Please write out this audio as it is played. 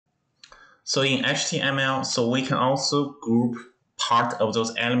So in HTML, so we can also group part of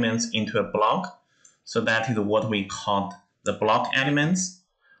those elements into a block. So that is what we call the block elements.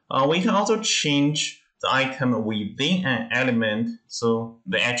 We can also change the item within an element, so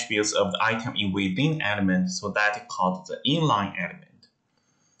the attributes of the item in within element, so that is called the inline element.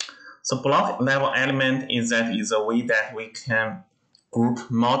 So block level element is a way that we can group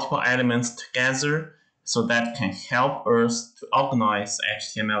multiple elements together, so that can help us to organize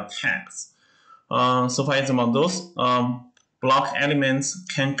HTML tags. So for example, those block elements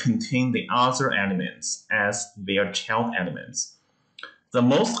can contain the other elements as their child elements. The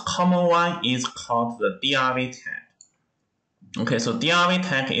most common one is called the DRV tag. Okay, so DRV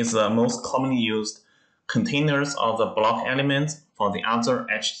tag is the most commonly used containers of the block elements for the other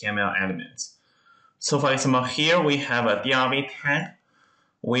HTML elements. So for example, here we have a DRV tag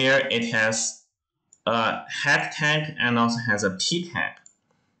where it has a head tag and also has a P tag.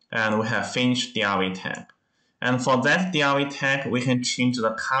 And we have finish DRV tag. And for that DRV tag, we can change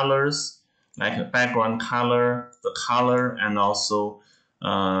the colors, like the background color, the color, and also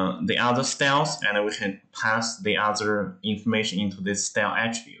the other styles, and we can pass the other information into this style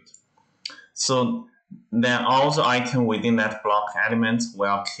attribute. So then all the items within that block element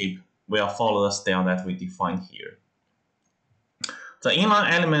will follow the style that we define here. The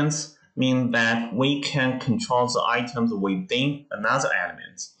inline elements mean that we can control the items within another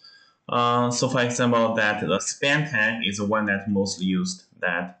element. So for example, that the span tag is the one that's mostly used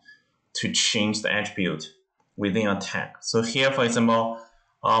to change the attribute within a tag. So here, for example,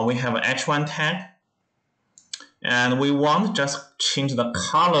 we have an h1 tag, and we want to just change the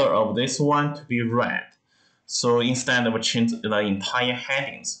color of this one to be red. So instead of change the entire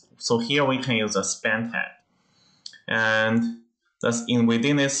headings, so here we can use a span tag, and thus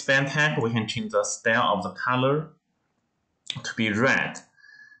within this span tag, we can change the style of the color to be red.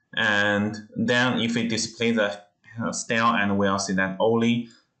 And then if we display the style, and we'll see that only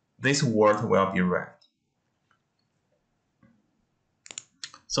this word will be red.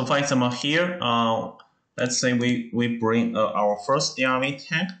 So for example here, let's say we bring our first DRV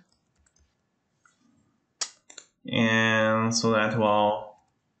tag, and so that will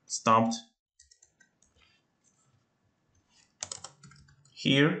stop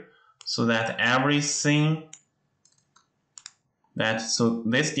here, so that everything so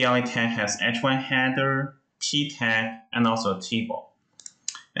this DRV tag has h1 header, P tag, and also a table.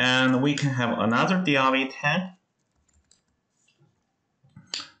 And we can have another DRV tag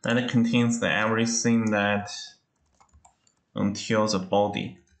that contains everything that until the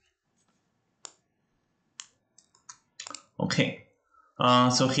body. Okay,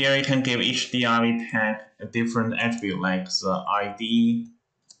 so here you can give each DRV tag a different attribute, like the ID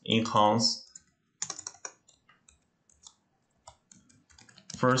equals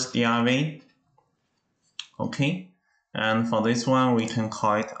first DRV. Okay, and for this one we can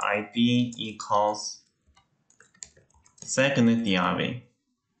call it ID equals second DRV.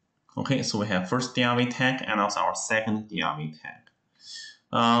 Okay, so we have first DRV tag and also our second DRV tag.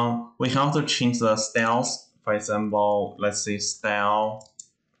 We can also change the styles. For example, let's say style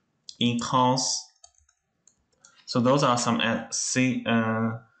equals. So those are some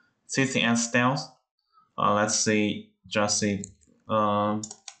CSS styles. Let's say just say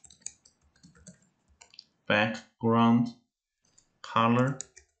background color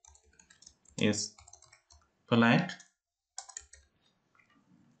is black,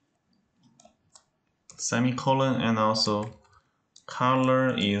 semicolon, and also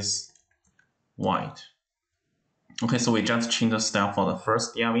color is white. Okay, so we just change the style for the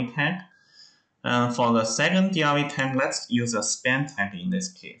first DRV tag. And for the second DRV tag, let's use a span tag in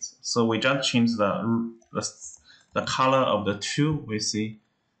this case. So we just change the color of the two. We see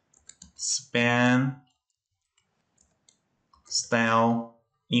span style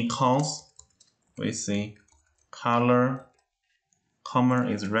equals, we see color, comma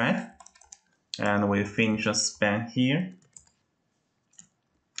is red, and we finish a span here.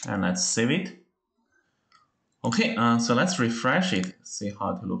 And let's save it. Okay, so let's refresh it, see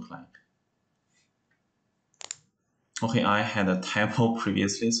how it looks like. Okay, I had a typo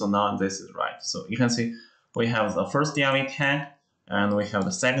previously, so now this is right. So you can see we have the first DRV tag and we have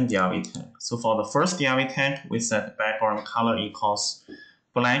the second DRV tag. So for the first DRV tag, we set background color equals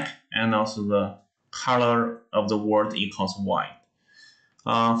black, and also the color of the word equals white.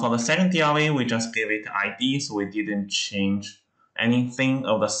 For the second DRV, we just gave it ID, so we didn't change anything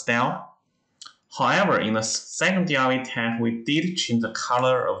of the style. However, in the second DRV tag, we did change the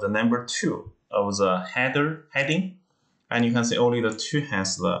color of the number 2 of the heading, and you can see only the 2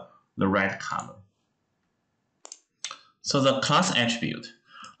 has the red color. So the class attribute.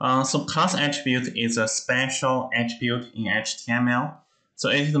 So class attribute is a special attribute in HTML. So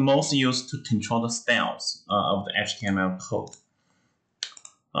it is most used to control the styles of the HTML code.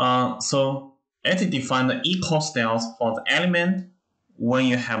 So it defines the equal styles for the element when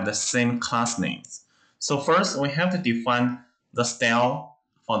you have the same class names. So first we have to define the style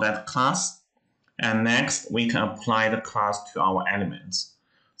for that class, and next we can apply the class to our elements.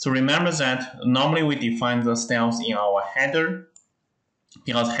 So remember that normally we define the styles in our header,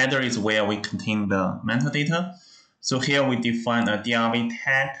 because header is where we contain the metadata. So here we define a DRV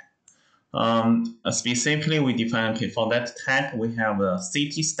tag. Specifically, we define, okay, for that tag, we have a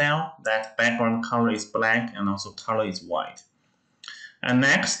city style, that background color is black and also color is white. And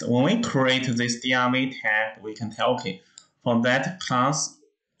next, when we create this DRV tag, we can tell, okay, for that class,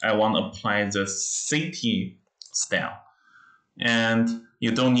 I want to apply the city style. And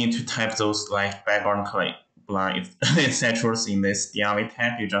you don't need to type those like background color, etc. in this DRV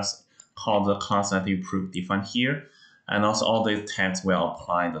tag. You just call the class that you predefined here. And also all these tags will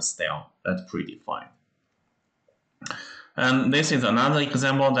apply the style that's predefined. And this is another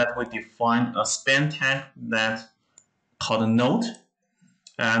example that we define a span tag that called note,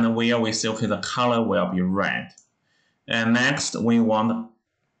 and where we say, okay, the color will be red. And next, we want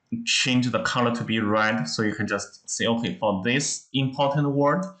to change the color to be red, so you can just say, okay, for this important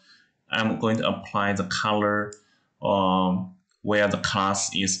word, I'm going to apply the color where the class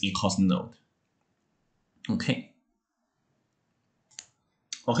is equals note. Okay.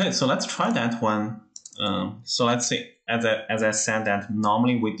 Okay, so let's try that one. So let's say, as I said, that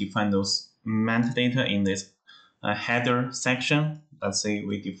normally we define those metadata in this header section. Let's say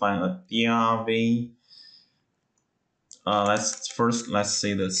we define a DRV. Let's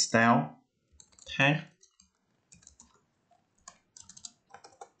say the style tag.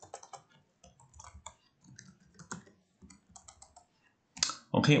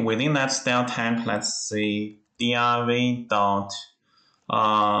 Okay, within that style tag, let's say DRV dot.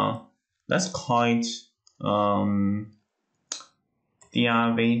 Let's call it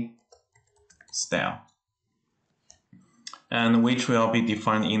DRV style, and which will be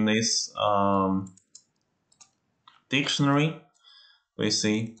defined in this dictionary. We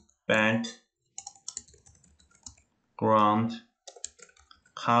see background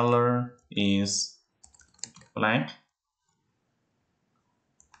color is black,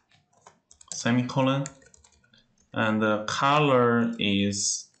 semicolon, and the color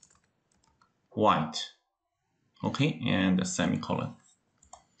is white. Okay, and the semicolon.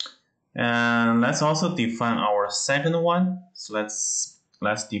 And let's also define our second one. So let's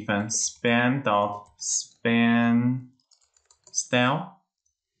define span style.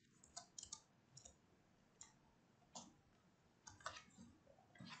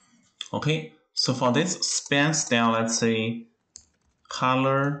 Okay, so for this span style, let's say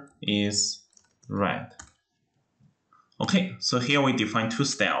color is red. Okay, so here we define two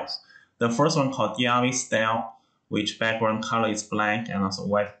styles. The first one called DRV style, which background color is black and also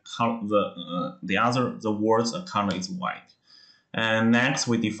white color. The words color is white. And next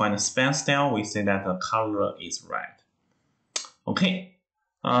we define the span style. We say that the color is red. Okay.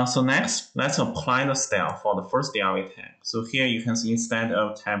 So next, let's apply the style for the first DRV tag. So here you can see, instead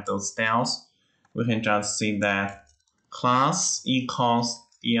of type those styles, we can just see that class equals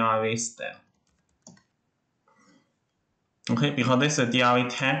DRV style. Okay, because this is a DRV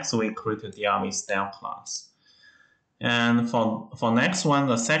tag, so we create a DRV style class. And for next one,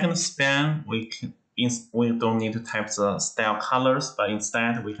 the second span, we don't need to type the style colors, but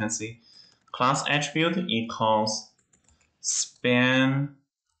instead we can see class attribute equals span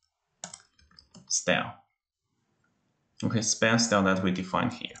style. Okay, span style that we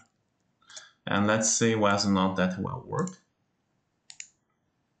defined here. And let's see whether or not that will work.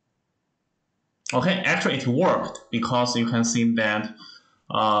 Okay, actually it worked, because you can see that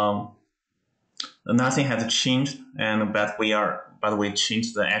nothing has changed, but we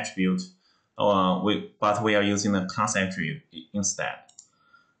changed the attribute, but we are using the class attribute instead.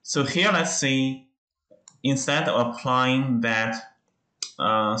 So here, let's see, instead of applying that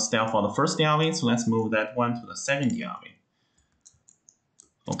style for the first DRV, so let's move that one to the second DRV.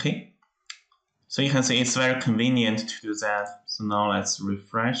 Okay, so you can see it's very convenient to do that. So now let's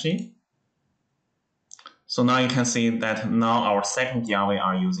refresh it. So now you can see that now our second DRV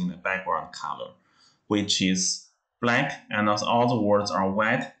are using the background color, which is black, and also all the words are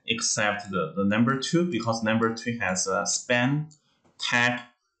white except the number 2, because number 2 has a span tag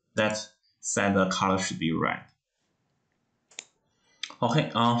that said the color should be red.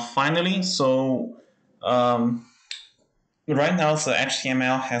 Okay, finally, so right now the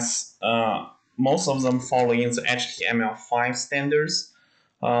HTML has most of them following the HTML5 standards.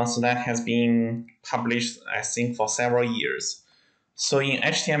 So that has been published, I think, for several years. So in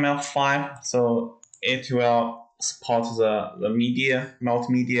HTML5, so it will support the media,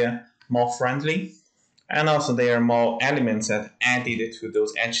 multimedia more friendly. And also there are more elements that added to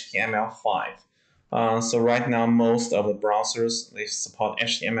those HTML5. So right now, most of the browsers, they support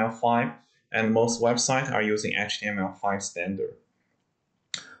HTML5, and most websites are using HTML5 standard.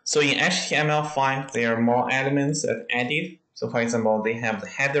 So in HTML5, there are more elements that added. So for example, they have the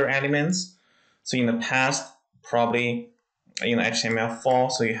header elements. So in the past, probably in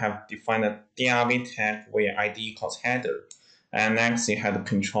HTML4, so you have defined a div tag where ID equals header. And next, you have to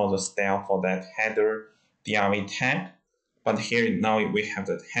control the style for that header div tag. But here now we have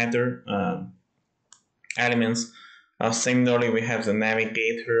the header elements. Similarly, we have the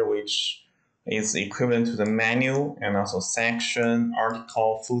navigator, which is equivalent to the menu, and also section,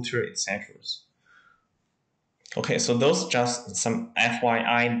 article, footer, etc. Okay, so those just some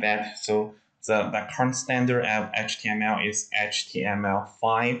FYI that so the current standard of HTML is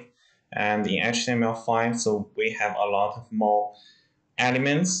HTML5, and in HTML5, so we have a lot of more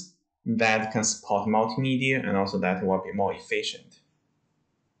elements that can support multimedia, and also that will be more efficient.